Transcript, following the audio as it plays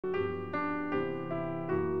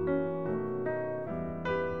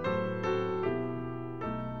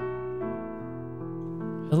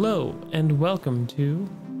Hello and welcome to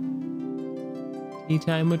Tea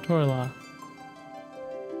Time with Torloth.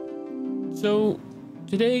 So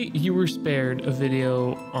today you were spared a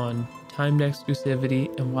video on timed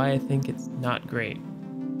exclusivity and why I think it's not great.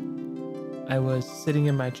 I was sitting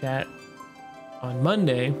in my chat on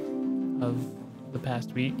Monday of the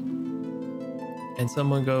past week and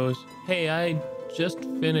someone goes, "Hey, I just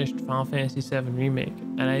finished Final Fantasy VII Remake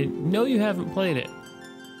and I know you haven't played it.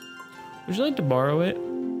 Would you like to borrow it?"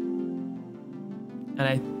 And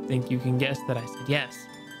I think you can guess that I said yes.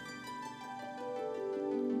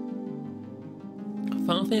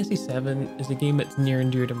 Final Fantasy VII is a game that's near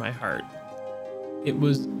and dear to my heart. It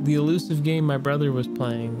was the elusive game my brother was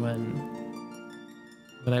playing when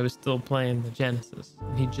I was still playing the Genesis.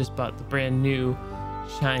 And he just bought the brand new,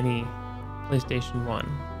 shiny PlayStation 1.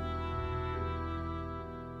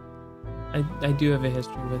 I do have a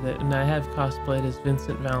history with it, and I have cosplayed as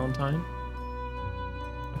Vincent Valentine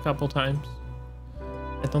a couple times.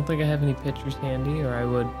 I don't think I have any pictures handy, or I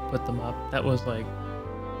would put them up. That was like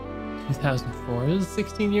 2004. It was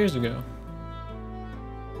 16 years ago.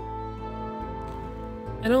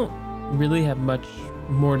 I don't really have much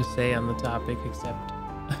more to say on the topic, except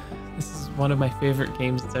this is one of my favorite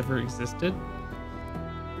games that's ever existed.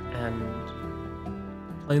 And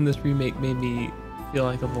playing this remake made me feel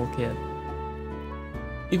like a little kid.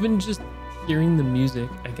 Even just hearing the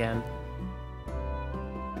music again.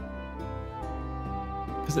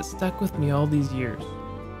 Because it stuck with me all these years.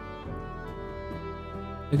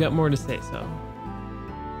 I got more to say, so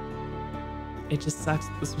it just sucks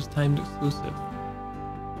that this was timed exclusive.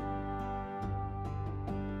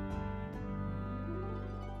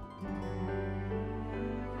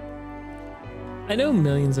 I know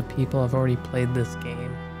millions of people have already played this game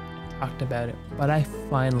and talked about it, but I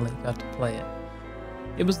finally got to play it.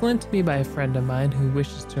 It was lent to me by a friend of mine who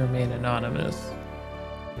wishes to remain anonymous.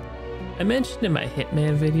 I mentioned in my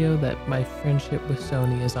Hitman video that my friendship with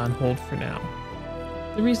Sony is on hold for now.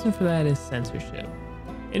 The reason for that is censorship.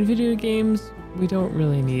 In video games, we don't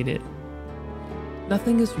really need it.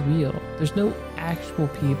 Nothing is real. There's no actual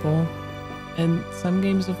people, and some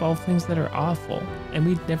games involve things that are awful and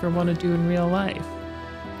we'd never want to do in real life.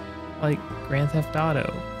 Like Grand Theft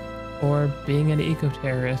Auto, or being an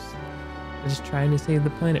eco-terrorist that is trying to save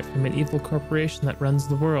the planet from an evil corporation that runs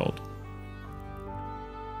the world.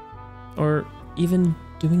 Or even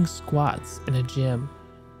doing squats in a gym.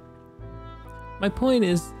 My point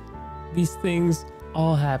is, these things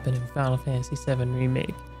all happen in Final Fantasy VII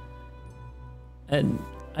Remake. And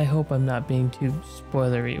I hope I'm not being too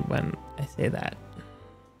spoilery when I say that.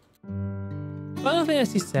 Final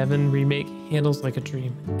Fantasy VII Remake handles like a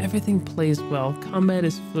dream. Everything plays well, combat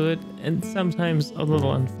is fluid, and sometimes a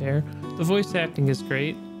little unfair. The voice acting is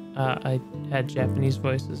great. I had Japanese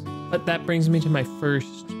voices. But that brings me to my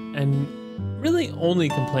first and really only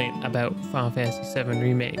complaint about Final Fantasy VII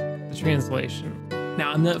Remake, the translation.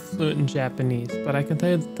 Now, I'm not fluent in Japanese, but I can tell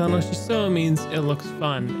you that Tanoshiso means it looks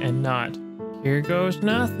fun and not here goes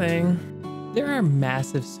nothing. There are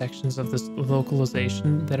massive sections of this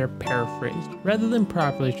localization that are paraphrased rather than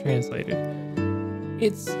properly translated.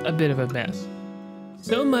 It's a bit of a mess.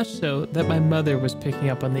 So much so that my mother was picking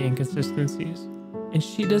up on the inconsistencies, and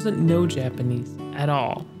she doesn't know Japanese at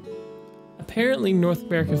all. Apparently North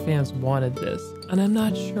American fans wanted this, and I'm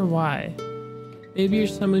not sure why. Maybe you're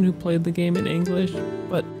someone who played the game in English,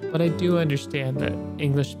 but I do understand that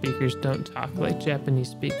English speakers don't talk like Japanese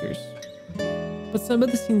speakers. But some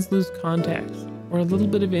of the scenes lose context, or a little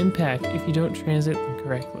bit of impact if you don't translate them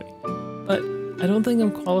correctly. But I don't think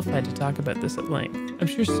I'm qualified to talk about this at length. I'm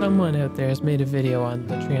sure someone out there has made a video on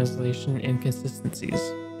the translation inconsistencies.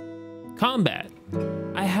 Combat.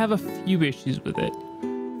 I have a few issues with it.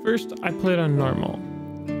 First, I played on normal.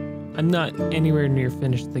 I'm not anywhere near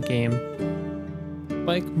finished the game.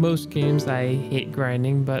 Like most games, I hate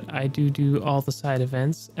grinding, but I do all the side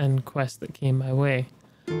events and quests that came my way.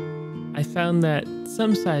 I found that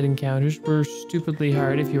some side encounters were stupidly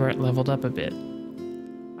hard if you aren't leveled up a bit.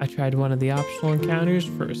 I tried one of the optional encounters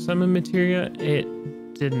for summon materia. It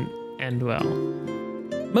didn't end well.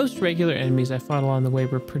 Most regular enemies I fought along the way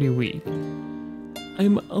were pretty weak.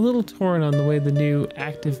 I'm a little torn on the way the new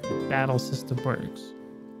active battle system works.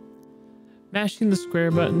 Mashing the square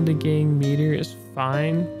button to gain meter is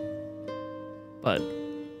fine, but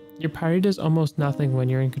your party does almost nothing when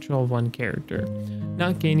you're in control of one character,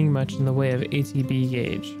 not gaining much in the way of ATB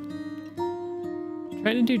gauge.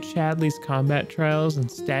 Trying to do Chadley's combat trials and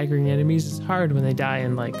staggering enemies is hard when they die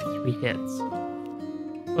in like 3 hits.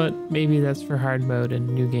 But maybe that's for hard mode and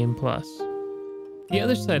New Game Plus. The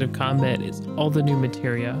other side of combat is all the new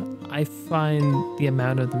materia. I find the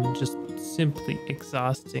amount of them just simply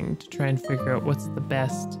exhausting to try and figure out what's the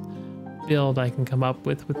best build I can come up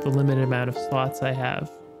with the limited amount of slots I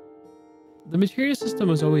have. The materia system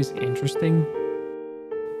was always interesting,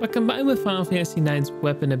 but combined with Final Fantasy IX's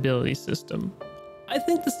weapon ability system, I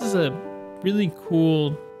think this is a really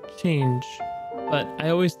cool change, but I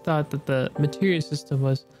always thought that the materia system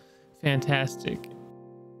was fantastic.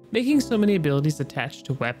 Making so many abilities attached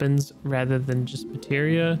to weapons rather than just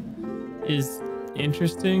materia is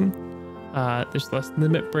interesting. There's less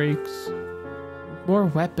limit breaks, more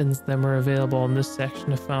weapons than were available in this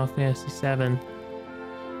section of Final Fantasy VII.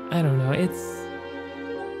 I don't know, it's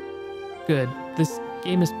good. This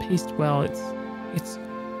game is paced well. It's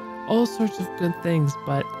all sorts of good things,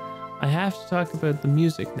 but I have to talk about the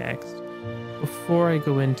music next before I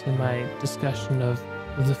go into my discussion of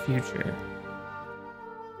the future.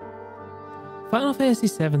 Final Fantasy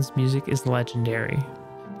VII's music is legendary.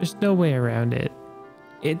 There's no way around it.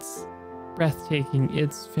 It's breathtaking,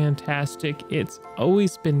 it's fantastic, it's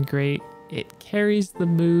always been great, it carries the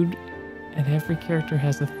mood, and every character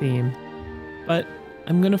has a theme. But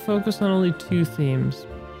I'm going to focus on only two themes.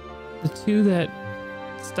 The two that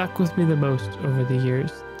stuck with me the most over the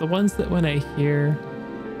years. The ones that when I hear,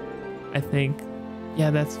 I think,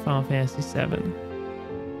 yeah, that's Final Fantasy VII.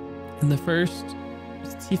 And the first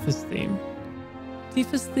is Tifa's theme.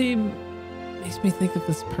 Tifa's theme makes me think of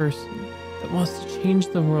this person that wants to change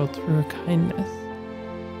the world through her kindness.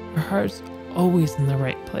 Her heart's always in the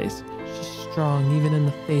right place. She's strong even in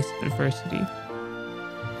the face of adversity.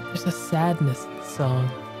 There's a sadness in the song.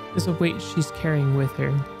 There's a weight she's carrying with her,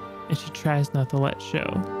 and she tries not to let show.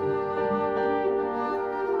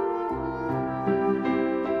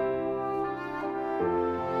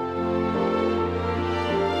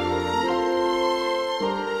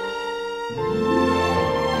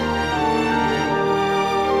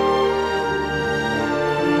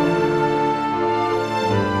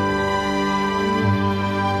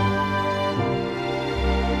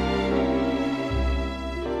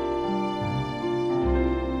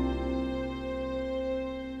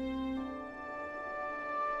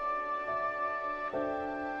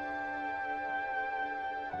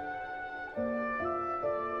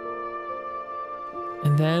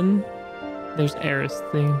 And then there's Aerith's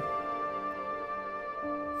theme.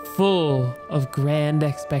 Full of grand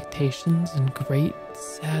expectations and great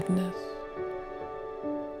sadness.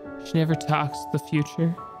 She never talks the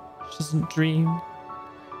future. She doesn't dream.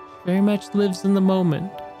 She very much lives in the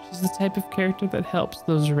moment. She's the type of character that helps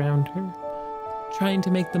those around her, trying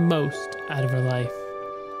to make the most out of her life.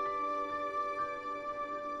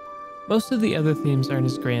 Most of the other themes aren't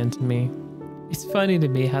as grand to me. It's funny to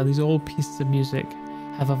me how these old pieces of music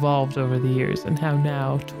have evolved over the years, and how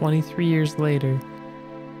now, 23 years later,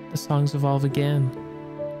 the songs evolve again,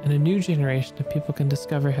 and a new generation of people can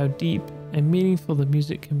discover how deep and meaningful the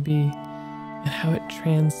music can be, and how it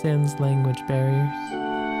transcends language barriers.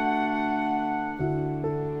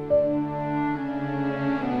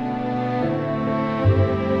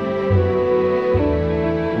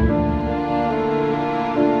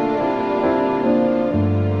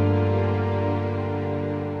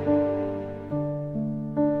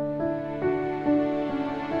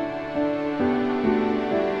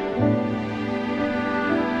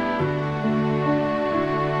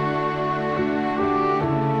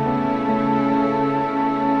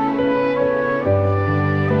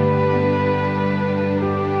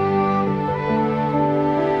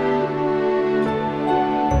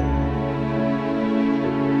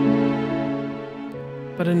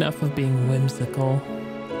 But enough of being whimsical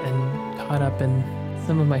and caught up in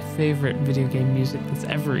some of my favorite video game music that's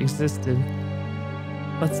ever existed.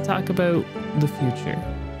 Let's talk about the future.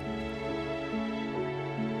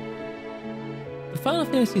 The Final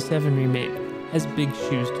Fantasy VII Remake has big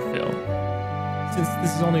shoes to fill, since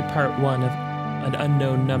this is only part one of an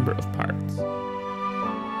unknown number of parts.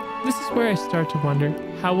 This is where I start to wonder,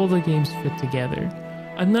 how will the games fit together?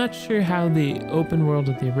 I'm not sure how the open world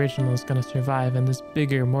of the original is going to survive in this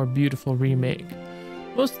bigger, more beautiful remake.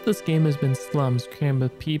 Most of this game has been slums crammed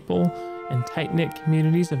with people and tight-knit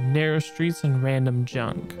communities of narrow streets and random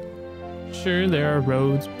junk. Sure, there are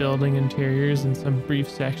roads, building interiors, and some brief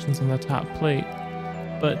sections on the top plate,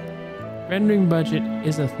 but rendering budget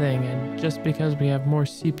is a thing, and just because we have more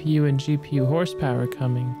CPU and GPU horsepower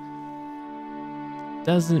coming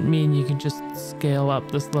doesn't mean you can just scale up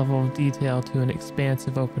this level of detail to an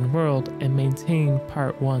expansive open world and maintain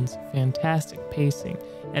Part 1's fantastic pacing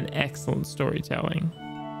and excellent storytelling.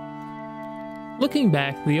 Looking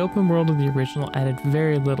back, the open world of the original added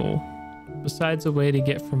very little, besides a way to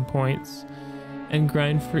get from points and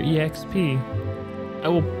grind for EXP. I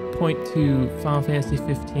will point to Final Fantasy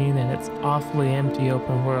 15 and its awfully empty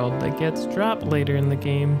open world that gets dropped later in the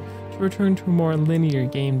game to return to a more linear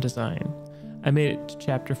game design. I made it to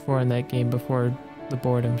chapter 4 in that game before the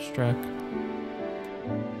boredom struck.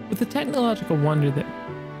 With the technological wonder that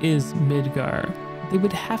is Midgar, they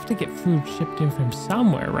would have to get food shipped in from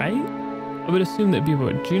somewhere, right? I would assume that'd be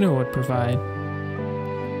what Juno would provide.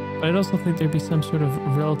 But I'd also think there'd be some sort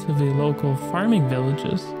of relatively local farming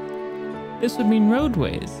villages. This would mean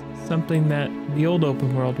roadways, something that the old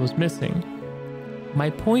open world was missing. My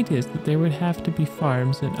point is that there would have to be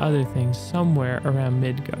farms and other things somewhere around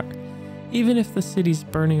Midgar, even if the city's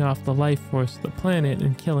burning off the life force of the planet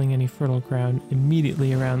and killing any fertile ground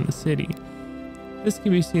immediately around the city. This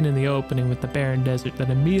can be seen in the opening with the barren desert that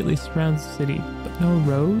immediately surrounds the city, but no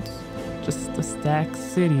roads, just a stacked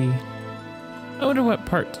city. I wonder what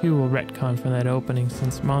part 2 will retcon from that opening,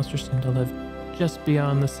 since monsters seem to live just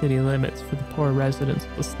beyond the city limits for the poor residents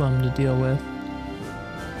of the slum to deal with.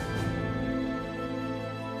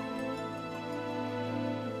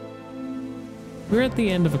 We're at the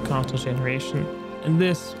end of a console generation, and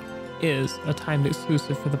this is a timed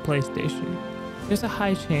exclusive for the PlayStation. There's a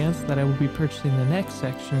high chance that I will be purchasing the next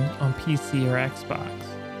section on PC or Xbox.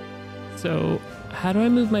 So, how do I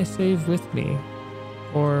move my save with me?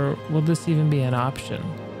 Or will this even be an option?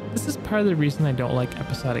 This is part of the reason I don't like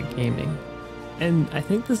episodic gaming. And I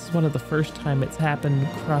think this is one of the first time it's happened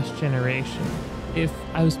cross-generation. If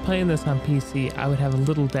I was playing this on PC, I would have a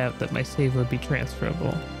little doubt that my save would be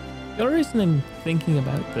transferable. The only reason I'm thinking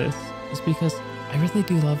about this is because I really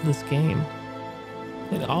do love this game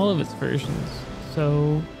in all of its versions.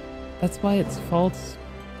 So that's why its faults,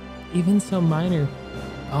 even so minor,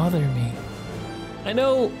 bother me. I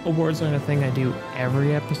know awards aren't a thing I do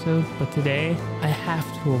every episode, but today I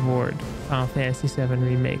have to award Final Fantasy VII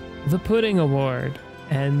Remake the Pudding Award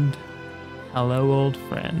and Hello Old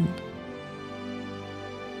Friend.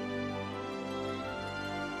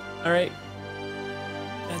 Alright,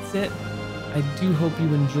 that's it. I do hope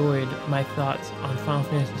you enjoyed my thoughts on Final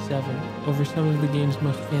Fantasy VII over some of the game's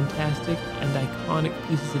most fantastic and iconic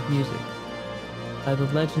pieces of music by the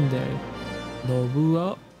legendary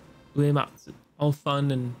Nobuo Uematsu. All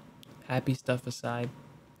fun and happy stuff aside,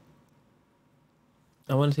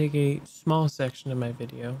 I want to take a small section of my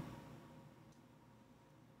video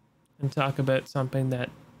and talk about something that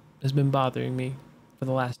has been bothering me for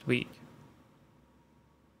the last week.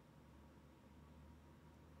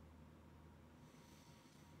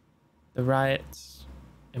 The riots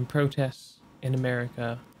and protests in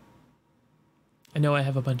America. I know I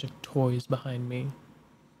have a bunch of toys behind me.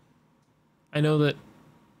 I know that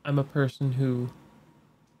I'm a person who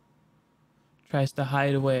tries to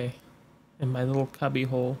hide away in my little cubby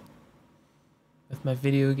hole with my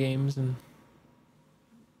video games and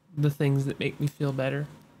the things that make me feel better.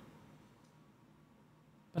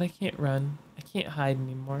 But I can't run. I can't hide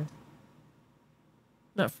anymore.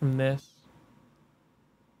 Not from this.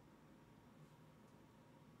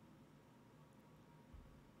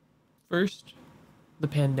 First, the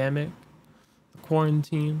pandemic, the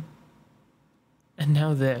quarantine, and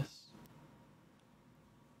now this.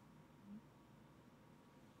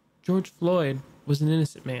 George Floyd was an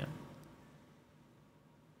innocent man.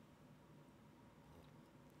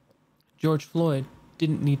 George Floyd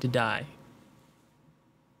didn't need to die.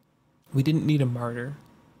 We didn't need a martyr.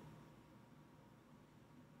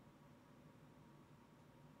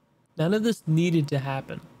 None of this needed to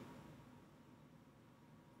happen.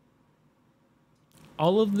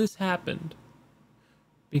 All of this happened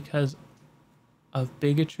because of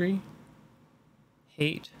bigotry,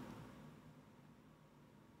 hate,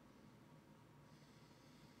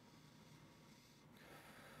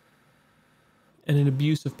 and an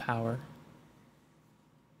abuse of power.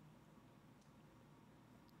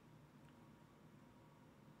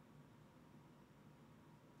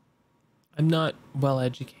 I'm not well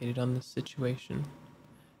educated on this situation,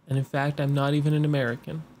 and in fact, I'm not even an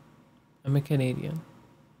American. I'm a Canadian.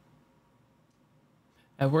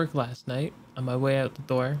 At work last night, on my way out the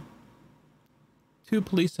door, 2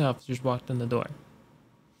 police officers walked in the door.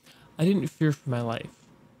 I didn't fear for my life.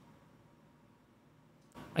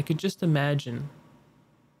 I could just imagine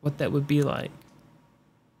what that would be like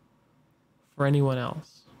for anyone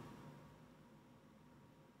else.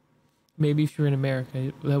 Maybe if you're in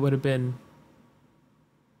America, that would have been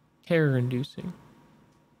terror-inducing.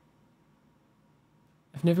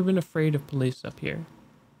 I've never been afraid of police up here.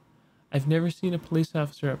 I've never seen a police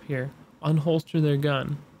officer up here unholster their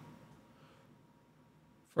gun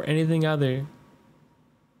for anything other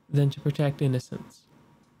than to protect innocents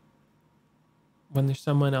when there's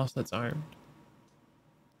someone else that's armed.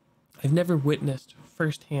 I've never witnessed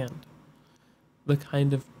firsthand the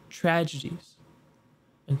kind of tragedies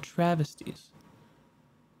and travesties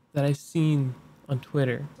that I've seen on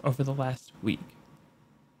Twitter over the last week.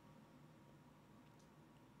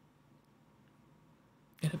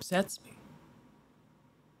 It upsets me.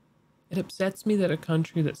 It upsets me that a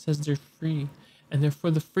country that says they're free and they're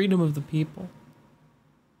for the freedom of the people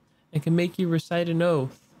and can make you recite an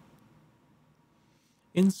oath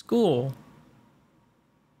in school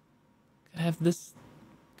could have this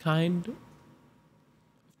kind of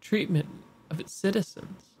treatment of its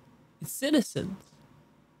citizens. Its citizens.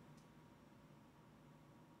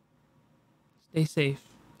 Stay safe,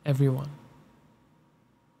 everyone.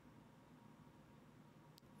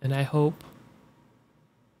 And I hope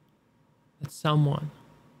that someone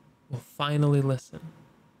will finally listen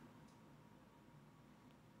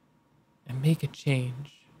and make a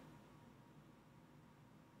change.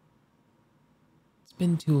 It's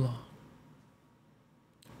been too long.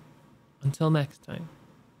 Until next time.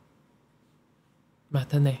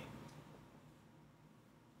 Mata ne.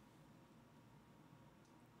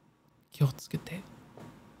 気をつけて。